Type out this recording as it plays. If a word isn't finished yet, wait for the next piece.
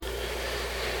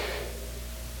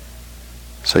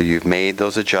So you've made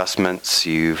those adjustments,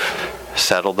 you've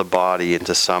settled the body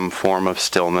into some form of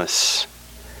stillness,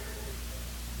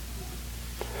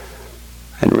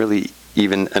 and really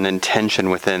even an intention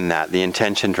within that, the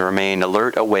intention to remain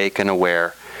alert, awake, and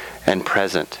aware, and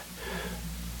present.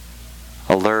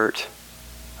 Alert,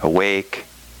 awake,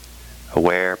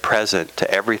 aware, present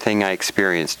to everything I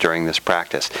experience during this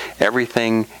practice.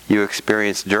 Everything you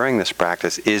experience during this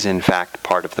practice is in fact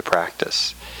part of the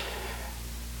practice.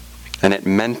 And it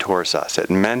mentors us. It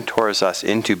mentors us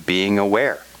into being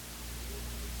aware.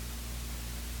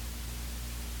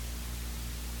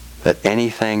 That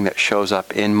anything that shows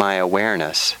up in my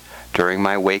awareness during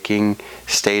my waking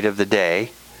state of the day,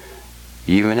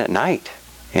 even at night,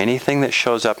 anything that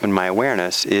shows up in my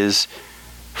awareness is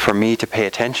for me to pay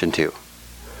attention to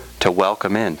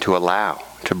welcome in, to allow,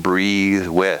 to breathe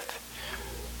with.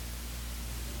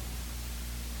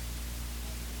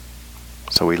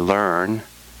 So we learn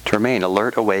to remain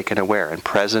alert, awake, and aware, and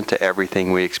present to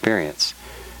everything we experience,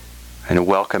 and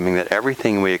welcoming that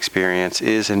everything we experience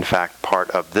is in fact part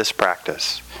of this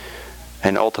practice,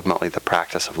 and ultimately the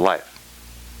practice of life.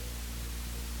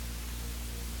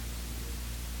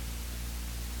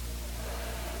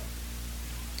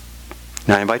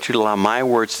 Now I invite you to allow my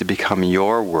words to become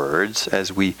your words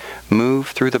as we move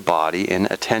through the body in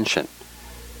attention,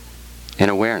 in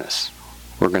awareness.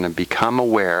 We're going to become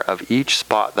aware of each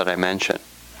spot that I mention.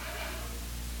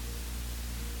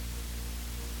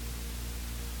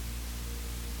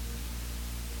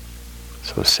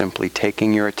 So simply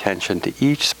taking your attention to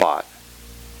each spot,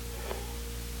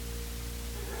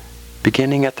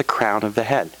 beginning at the crown of the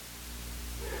head.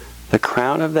 The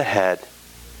crown of the head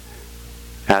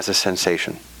as a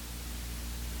sensation.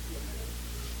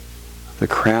 The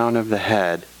crown of the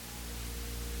head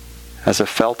as a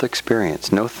felt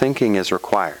experience. No thinking is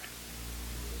required.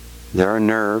 There are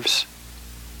nerves,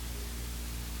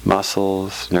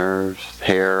 muscles, nerves,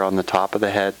 hair on the top of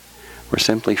the head. We're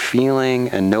simply feeling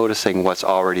and noticing what's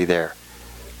already there.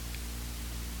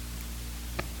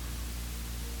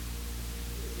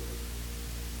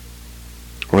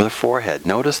 Or the forehead.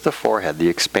 Notice the forehead, the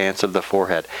expanse of the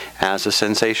forehead as a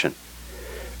sensation.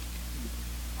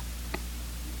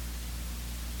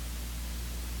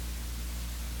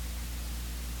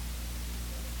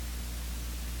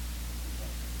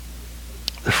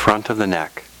 The front of the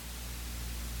neck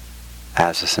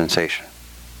as a sensation.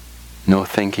 No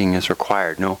thinking is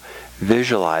required, no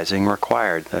visualizing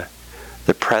required.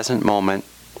 The present moment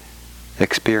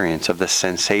experience of the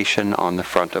sensation on the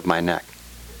front of my neck.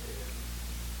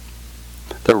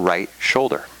 The right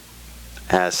shoulder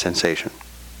as sensation.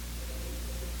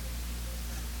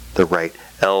 The right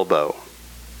elbow.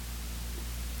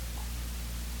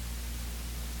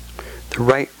 The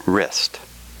right wrist.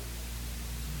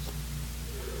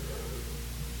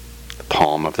 The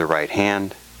palm of the right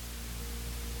hand.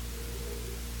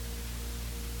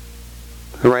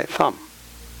 The right thumb.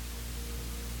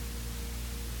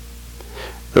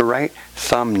 The right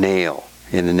thumbnail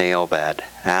in the nail bed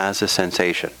as a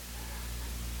sensation.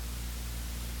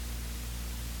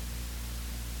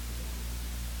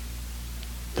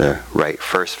 The right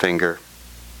first finger,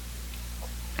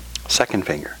 second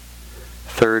finger,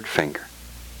 third finger,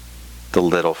 the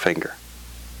little finger.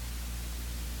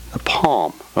 The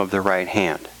palm of the right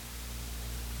hand.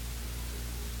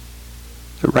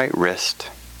 The right wrist.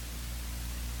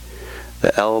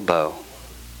 The elbow,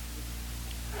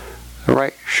 the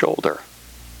right shoulder,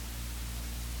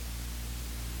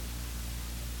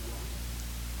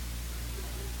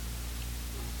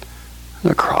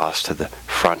 and across to the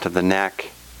front of the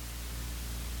neck,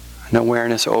 and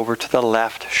awareness over to the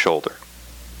left shoulder,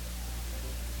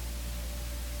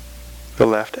 the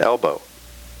left elbow,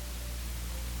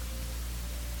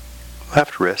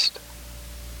 left wrist,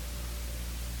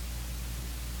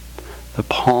 the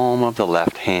palm of the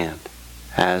left hand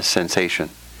as sensation.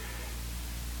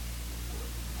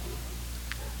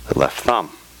 The left thumb,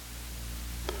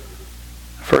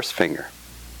 first finger,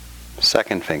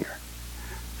 second finger,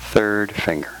 third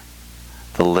finger,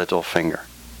 the little finger,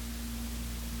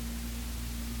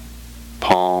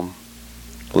 palm,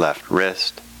 left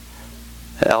wrist,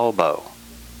 the elbow,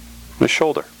 the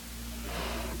shoulder,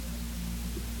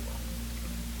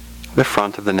 the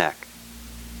front of the neck,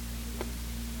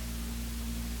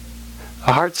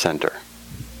 the heart center,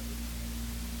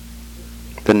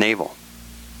 the navel,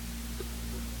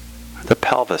 the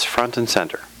pelvis front and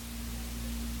center,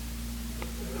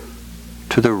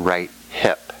 to the right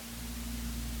hip,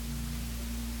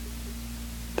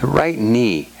 the right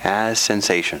knee as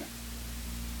sensation,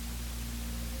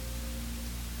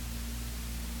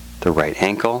 the right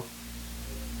ankle,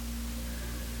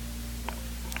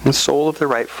 the The sole of the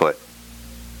right foot.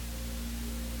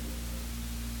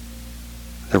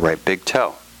 The right big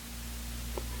toe.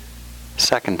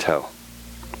 Second toe.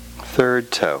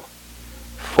 Third toe.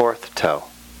 Fourth toe.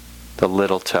 The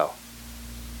little toe.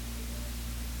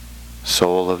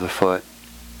 Sole of the foot.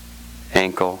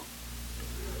 Ankle.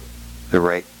 The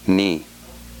right knee.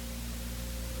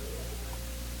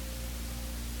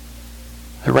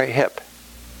 The right hip.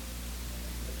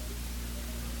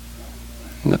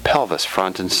 And the pelvis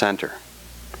front and center.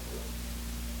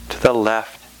 To the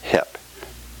left hip.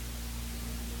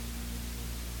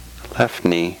 Left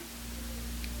knee.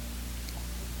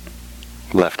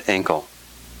 Left ankle.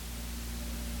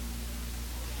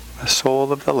 The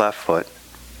sole of the left foot.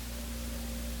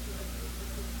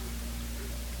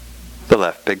 The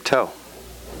left big toe.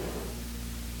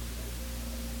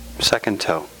 Second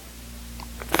toe.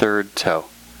 Third toe.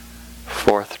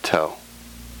 Fourth toe.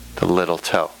 The little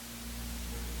toe.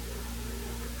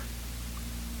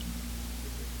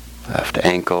 Left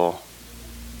ankle.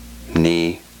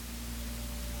 Knee.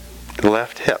 The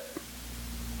left hip.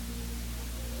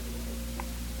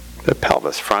 The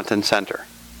pelvis front and center.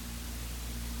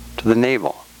 To the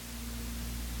navel.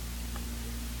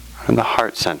 And the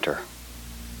heart center.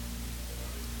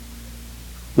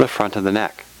 The front of the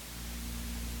neck.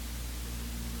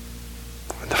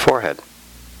 The forehead.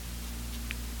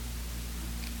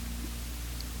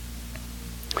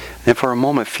 And for a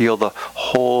moment, feel the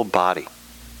whole body.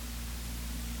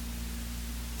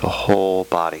 The whole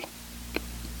body.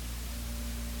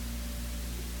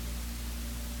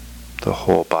 The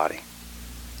whole body.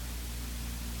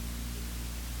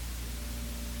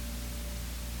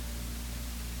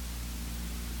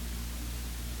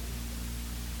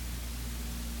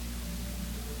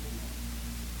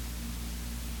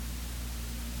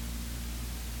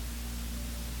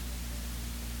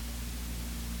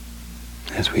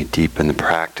 As we deepen the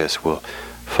practice, we'll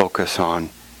focus on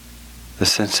the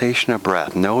sensation of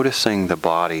breath, noticing the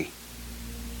body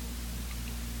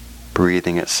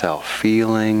breathing itself,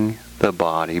 feeling the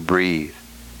body breathe.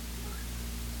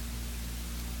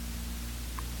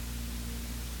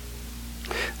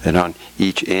 Then on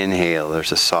each inhale,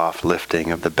 there's a soft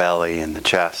lifting of the belly and the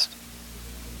chest.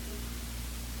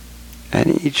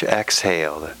 And each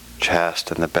exhale, the chest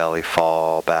and the belly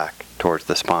fall back towards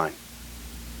the spine.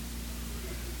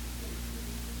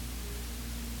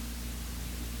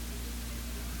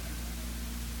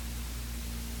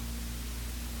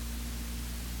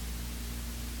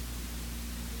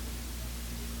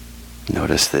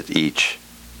 Notice that each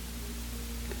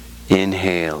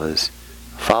inhale is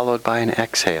followed by an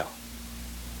exhale.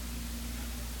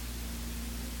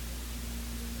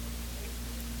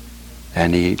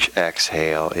 And each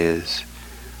exhale is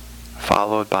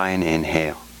followed by an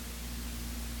inhale.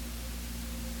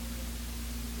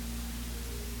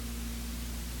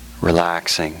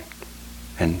 Relaxing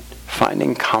and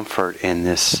finding comfort in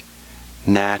this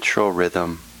natural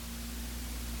rhythm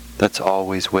that's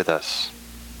always with us.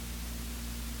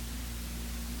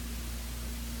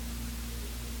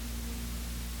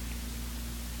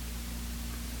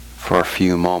 For a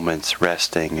few moments,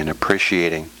 resting and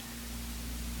appreciating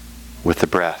with the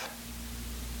breath.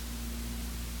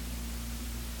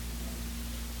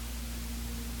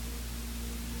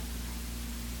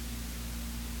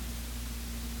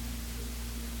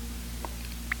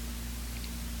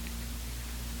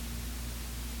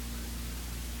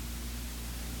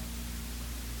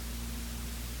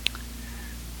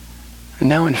 And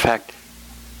now, in fact,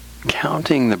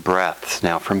 counting the breaths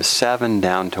now from 7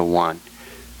 down to 1.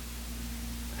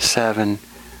 7,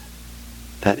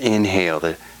 that inhale,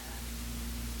 the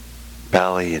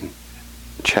belly and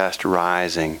chest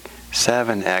rising.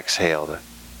 7, exhale, the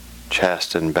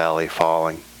chest and belly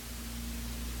falling.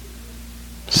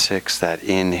 6, that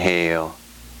inhale,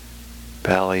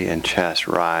 belly and chest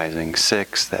rising.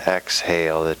 6, the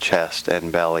exhale, the chest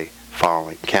and belly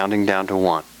falling. Counting down to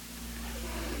 1.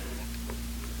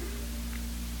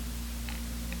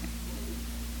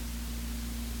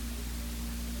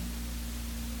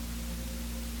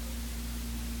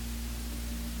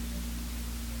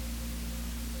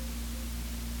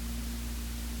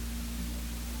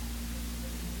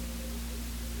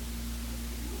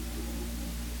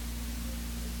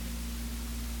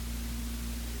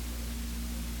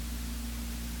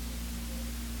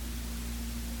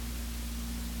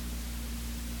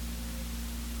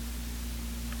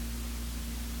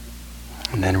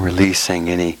 And then releasing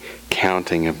any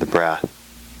counting of the breath.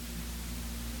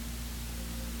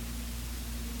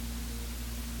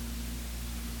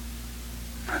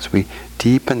 As we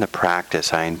deepen the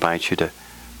practice, I invite you to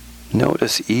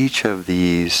notice each of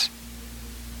these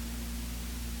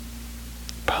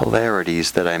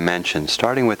polarities that I mentioned,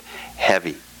 starting with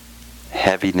heaviness.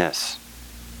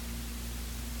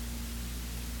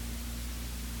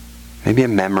 Maybe a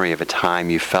memory of a time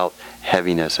you felt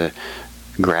heaviness, a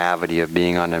gravity of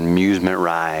being on an amusement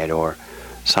ride or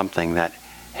something, that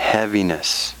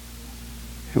heaviness.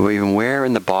 Even where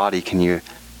in the body can you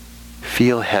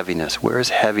feel heaviness? Where is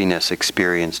heaviness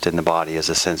experienced in the body as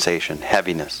a sensation?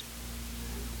 Heaviness.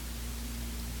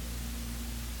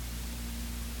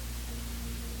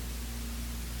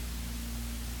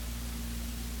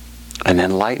 And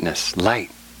then lightness,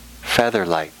 light, feather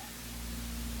light.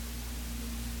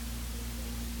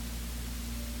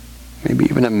 Maybe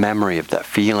even a memory of that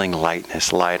feeling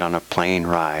lightness, light on a plane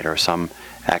ride or some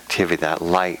activity, that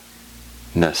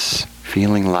lightness,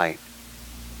 feeling light.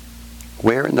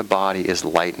 Where in the body is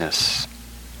lightness?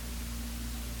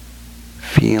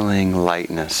 Feeling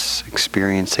lightness,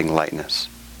 experiencing lightness.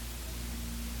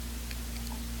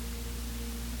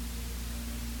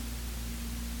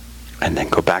 And then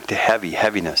go back to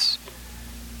heaviness.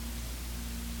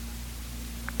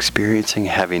 Experiencing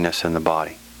heaviness in the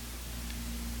body.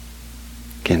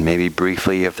 Again, maybe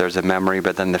briefly if there's a memory,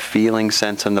 but then the feeling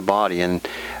sense in the body, and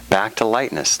back to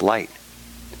lightness, light,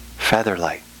 feather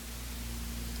light.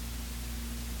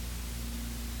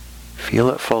 Feel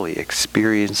it fully,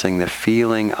 experiencing the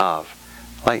feeling of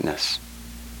lightness.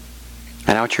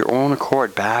 And out your own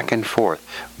accord, back and forth,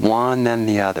 one then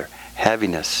the other.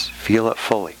 Heaviness, feel it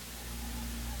fully.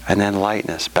 And then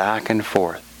lightness, back and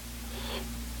forth.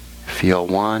 Feel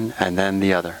one and then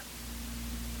the other.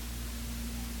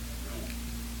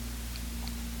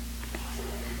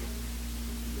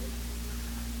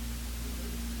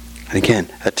 And again,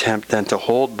 attempt then to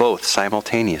hold both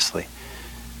simultaneously,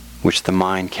 which the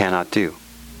mind cannot do.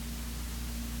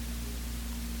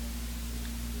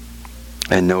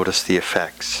 And notice the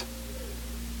effects.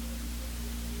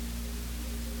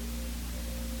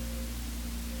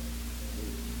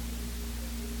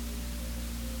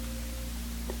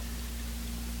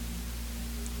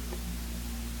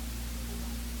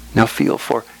 Now feel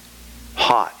for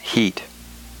hot, heat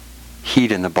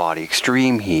in the body,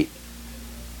 extreme heat.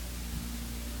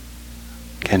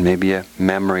 Again, maybe a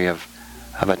memory of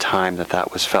a time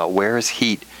that was felt. Where is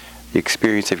heat, the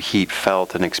experience of heat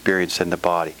felt and experienced in the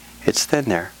body? It's in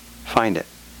there. Find it.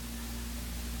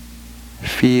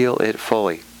 Feel it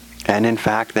fully. And in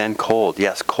fact, then cold.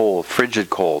 Yes, cold, frigid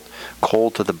cold.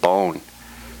 Cold to the bone.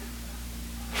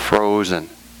 Frozen.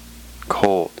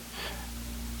 Cold.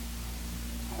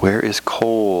 Where is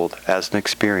cold as an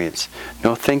experience?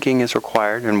 No thinking is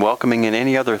required, and welcoming in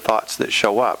any other thoughts that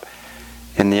show up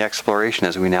in the exploration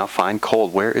as we now find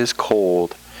cold. Where is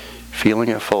cold? Feeling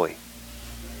it fully.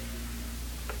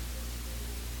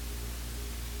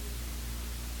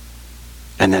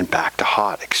 And then back to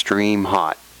hot, extreme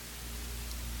hot.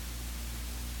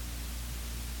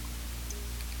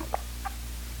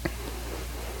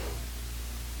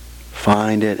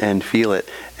 Find it and feel it.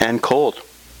 And cold.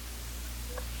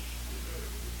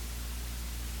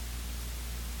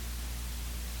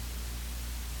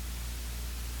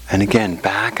 And again,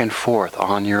 back and forth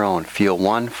on your own. Feel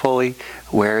one fully.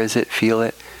 Where is it? Feel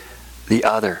it. The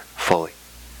other fully.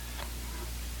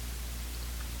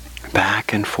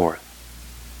 Back and forth.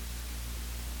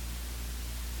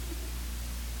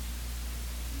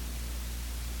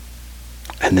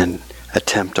 And then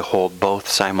attempt to hold both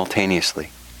simultaneously.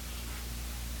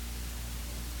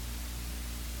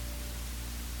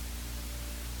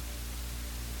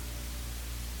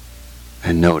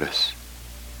 And notice.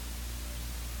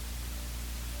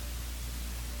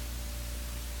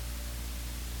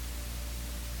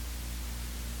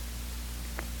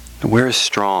 Where is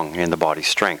strong in the body?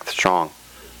 Strength, strong.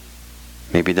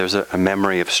 Maybe there's a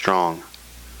memory of strong.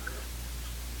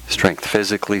 Strength,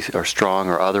 physically or strong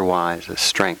or otherwise.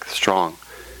 Strength, strong.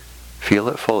 Feel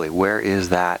it fully. Where is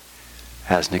that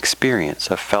as an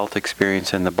experience, a felt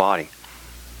experience in the body?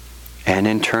 And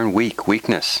in turn,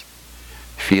 weakness.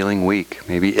 Feeling weak,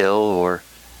 maybe ill or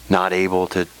not able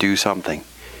to do something.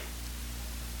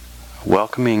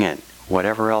 Welcoming in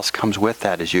whatever else comes with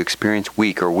that as you experience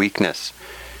weak or weakness.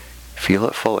 Feel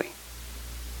it fully.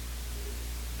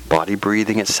 Body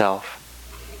breathing itself.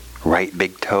 Right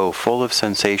big toe full of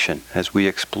sensation as we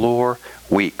explore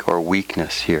weak or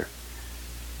weakness here.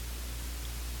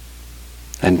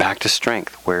 And back to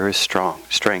strength. Where is strong?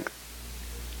 Strength.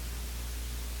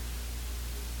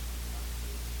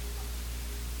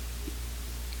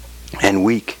 And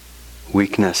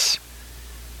weakness.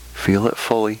 Feel it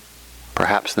fully.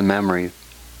 Perhaps the memory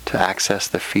to access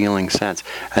the feeling sense.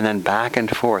 And then back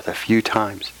and forth a few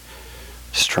times.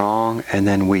 Strong and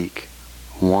then weak.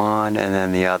 One and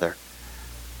then the other.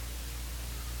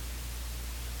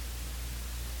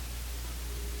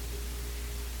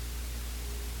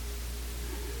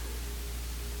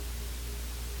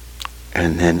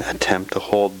 then attempt to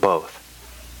hold both.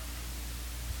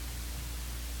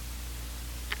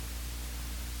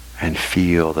 And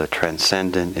feel the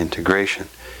transcendent integration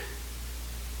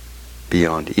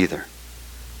beyond either.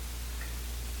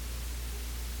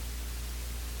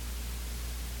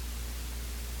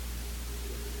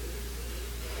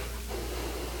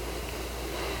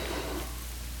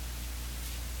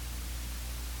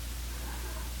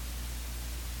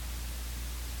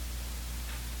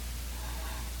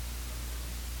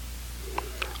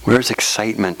 Where's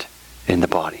excitement in the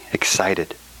body?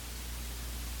 Excited.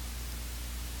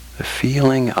 The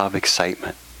feeling of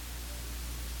excitement.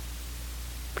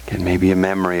 Again, maybe a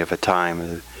memory of a time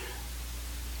of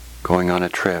going on a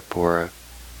trip or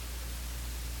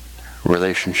a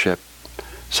relationship,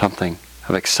 something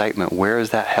of excitement. Where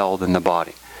is that held in the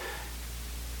body?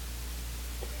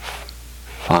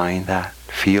 Find that.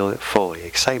 Feel it fully.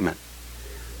 Excitement.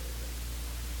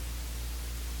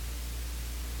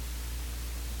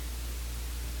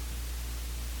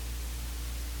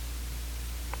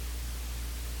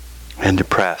 And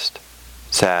depressed,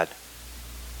 sad.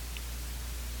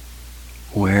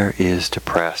 Where is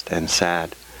depressed and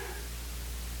sad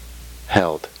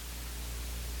held?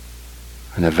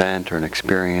 An event or an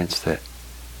experience that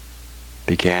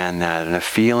began that, and a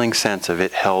feeling sense of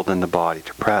it held in the body,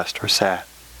 depressed or sad.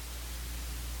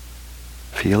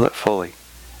 Feel it fully,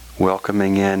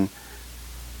 welcoming in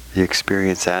the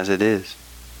experience as it is.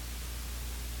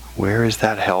 Where is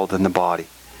that held in the body?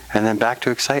 And then back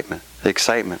to excitement, the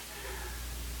excitement.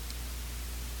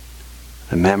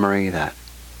 The memory, that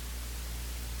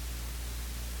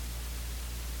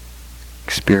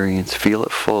experience, feel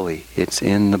it fully. It's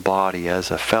in the body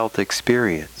as a felt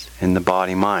experience, in the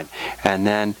body-mind. And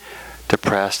then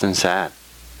depressed and sad.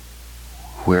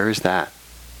 Where is that?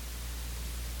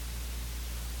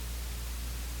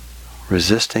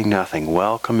 Resisting nothing,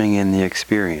 welcoming in the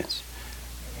experience.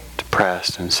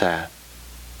 Depressed and sad.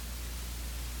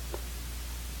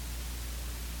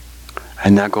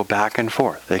 And now go back and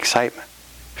forth, the excitement.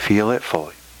 Feel it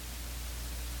fully.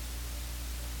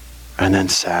 And then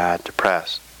sad,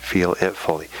 depressed. Feel it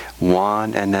fully.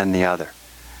 One and then the other.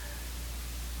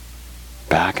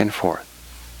 Back and forth.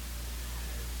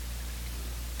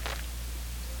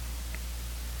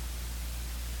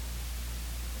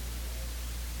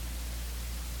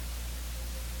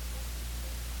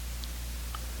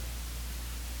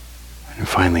 And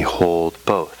finally hold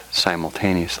both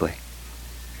simultaneously.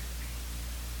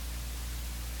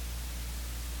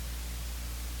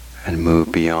 And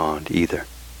move beyond either.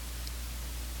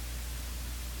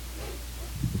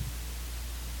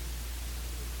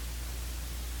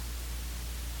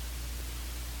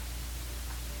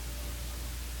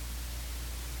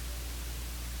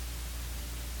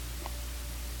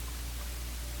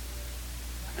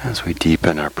 As we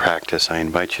deepen our practice, I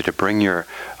invite you to bring your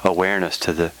awareness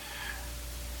to the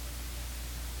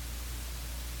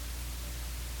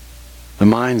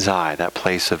mind's eye, that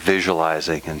place of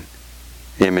visualizing and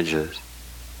images.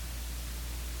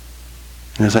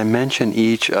 And as I mention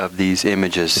each of these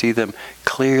images, see them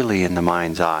clearly in the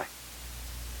mind's eye.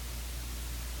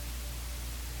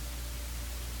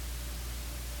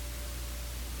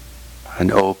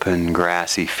 An open,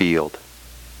 grassy field.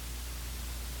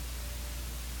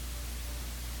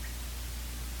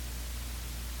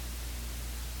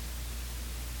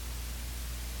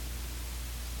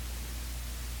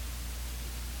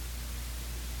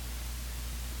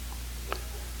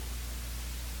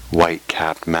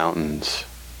 White-capped mountains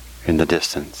in the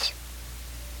distance.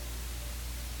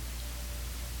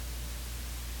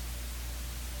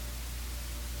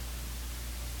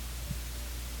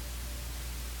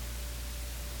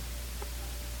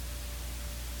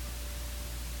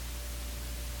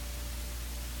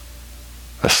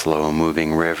 A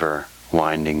slow-moving river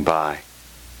winding by.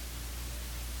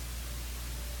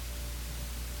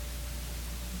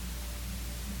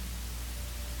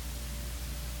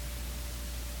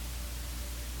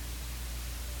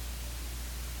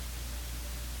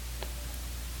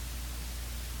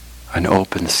 An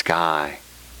open sky,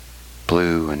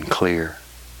 blue and clear.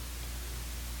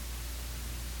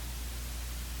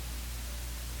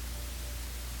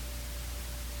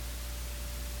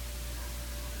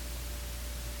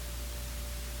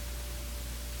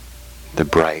 The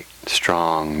bright,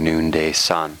 strong noonday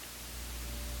sun.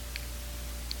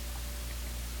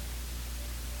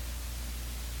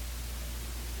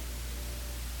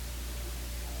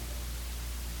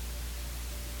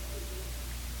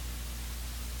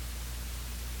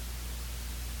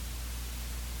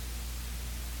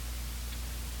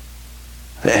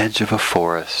 The edge of a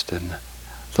forest and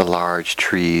the large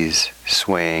trees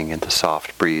swaying in the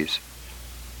soft breeze.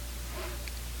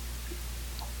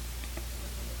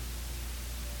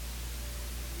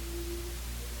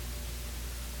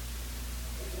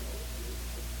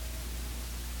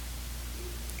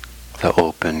 the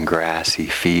open grassy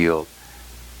field,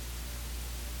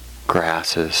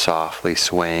 grasses softly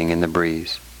swaying in the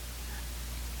breeze.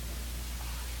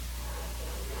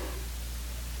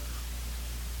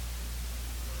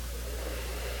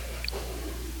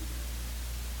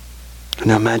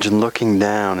 Now imagine looking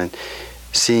down and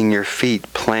seeing your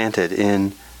feet planted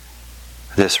in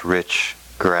this rich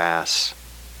grass,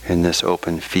 in this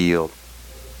open field.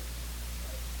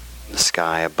 The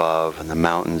sky above and the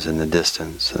mountains in the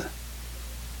distance, the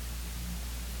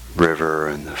river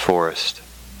and the forest.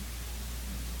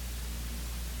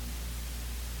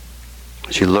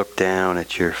 As you look down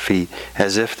at your feet,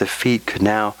 as if the feet could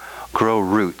now grow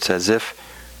roots, as if,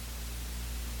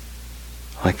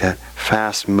 like that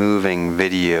fast-moving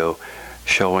video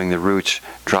showing the roots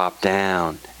drop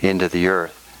down into the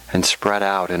earth and spread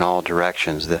out in all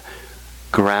directions, the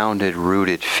grounded,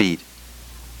 rooted feet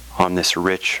on this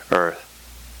rich earth.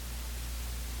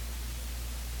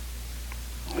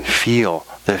 Feel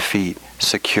the feet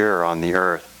secure on the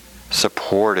earth,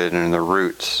 supported in the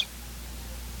roots.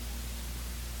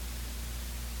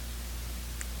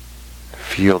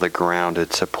 Feel the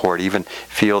grounded support, even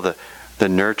feel the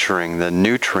nurturing, the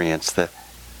nutrients, the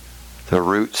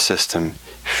root system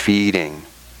feeding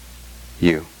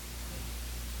you.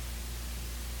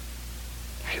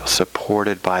 Feel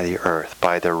supported by the earth,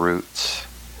 by the roots.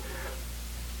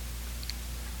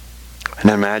 And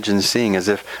imagine seeing as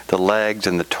if the legs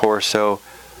and the torso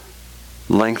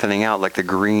lengthening out like the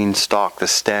green stalk, the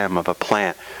stem of a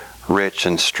plant, rich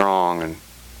and strong and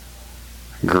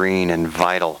green and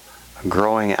vital,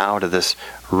 growing out of this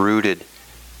rooted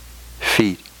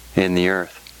feet in the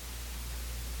earth.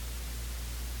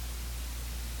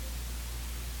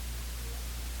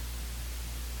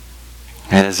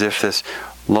 And as if this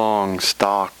long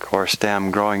stalk or stem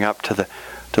growing up to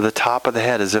the top of the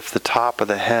head, as if the top of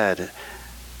the head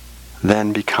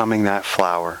then becoming that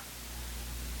flower,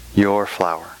 your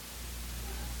flower.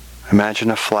 Imagine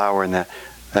a flower in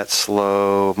that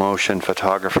slow motion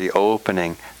photography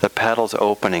opening, the petals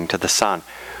opening to the sun,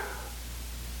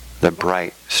 the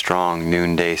bright, strong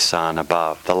noonday sun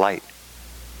above, the light.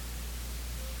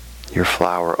 Your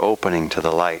flower opening to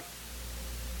the light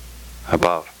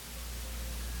above.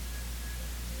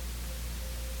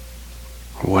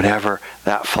 Whatever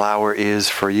that flower is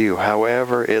for you,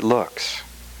 however it looks.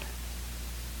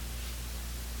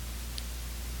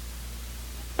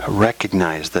 But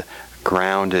recognize the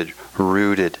grounded,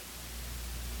 rooted,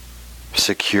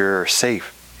 secure,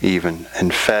 safe even,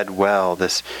 and fed well,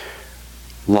 this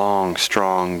long,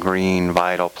 strong, green,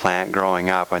 vital plant growing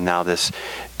up, and now this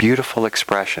beautiful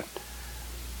expression,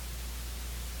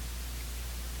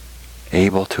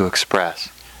 able to express.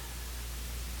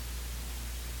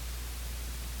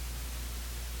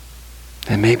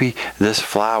 And maybe this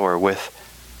flower with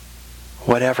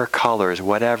whatever colors,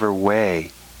 whatever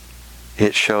way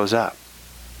it shows up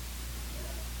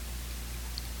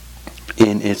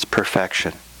in its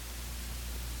perfection.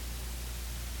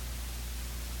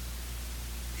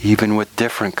 Even with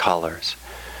different colors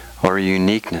or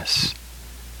uniqueness.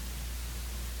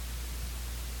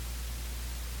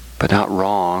 But not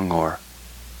wrong or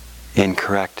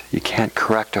incorrect. You can't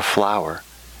correct a flower.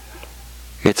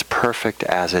 It's perfect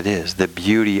as it is. The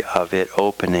beauty of it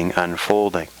opening,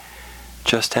 unfolding,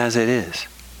 just as it is.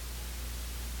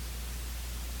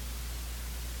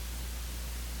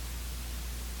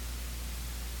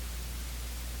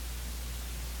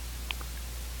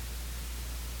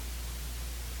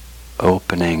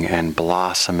 Opening and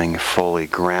blossoming fully,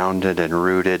 grounded and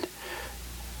rooted,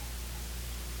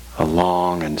 a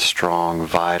long and strong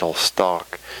vital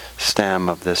stalk, stem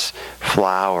of this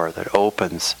flower that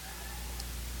opens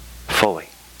fully.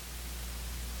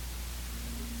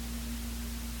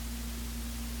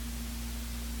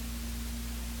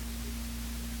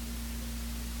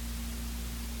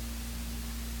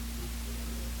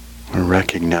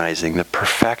 Recognizing the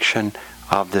perfection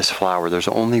of this flower. There's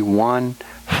only one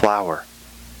flower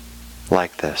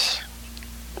like this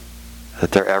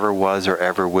that there ever was or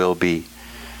ever will be.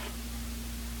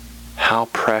 How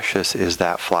precious is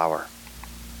that flower?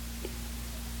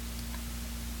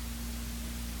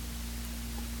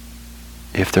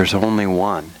 If there's only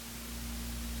one,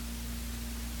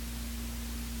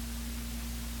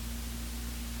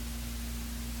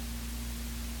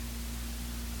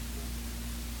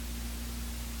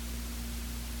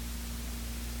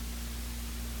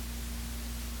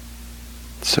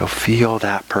 so feel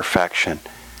that perfection,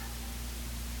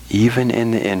 even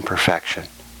in the imperfection.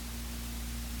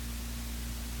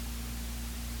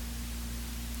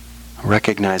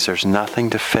 Recognize there's nothing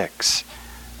to fix,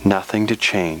 nothing to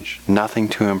change, nothing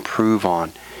to improve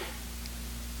on.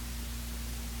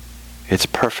 It's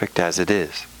perfect as it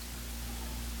is.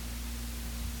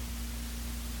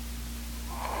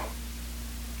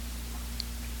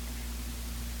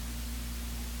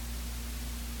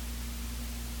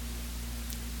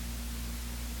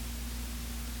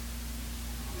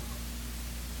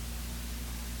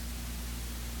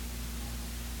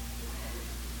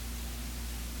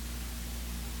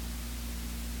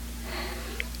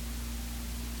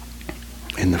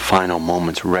 In the final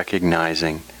moments,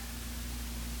 recognizing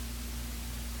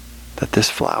that this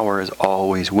flower is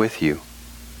always with you.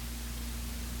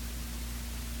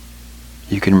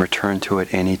 You can return to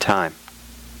it any time.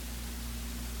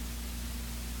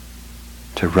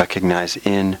 To recognize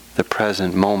in the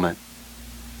present moment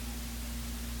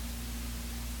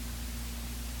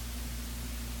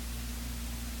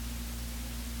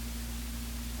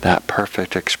that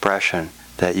perfect expression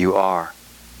that you are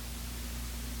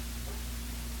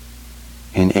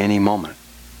in any moment.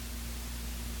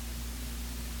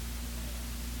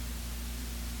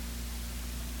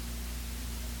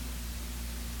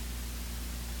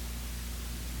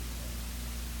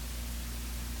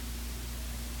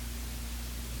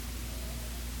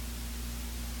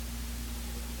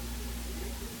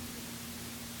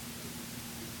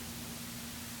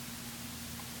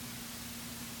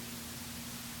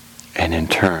 And in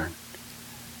turn,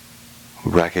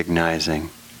 recognizing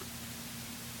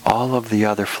all of the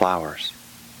other flowers.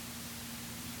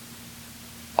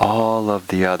 All of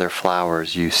the other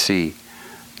flowers you see,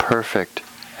 perfect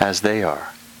as they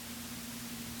are.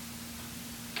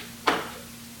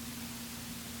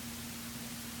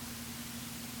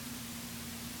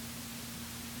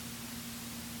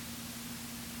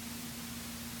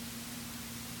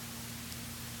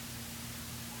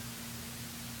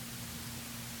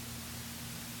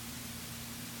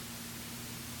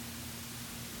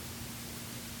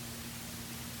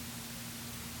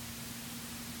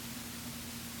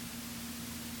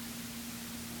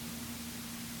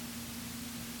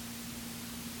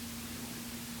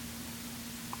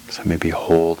 So maybe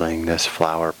holding this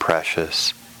flower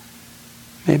precious,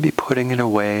 maybe putting it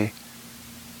away,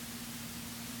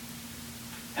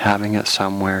 having it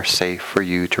somewhere safe for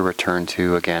you to return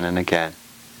to again and again.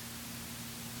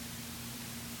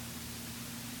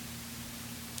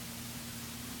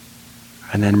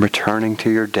 And then returning to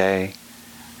your day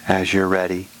as you're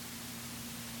ready.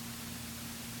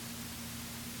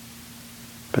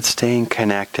 But staying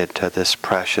connected to this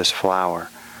precious flower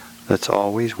that's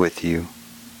always with you.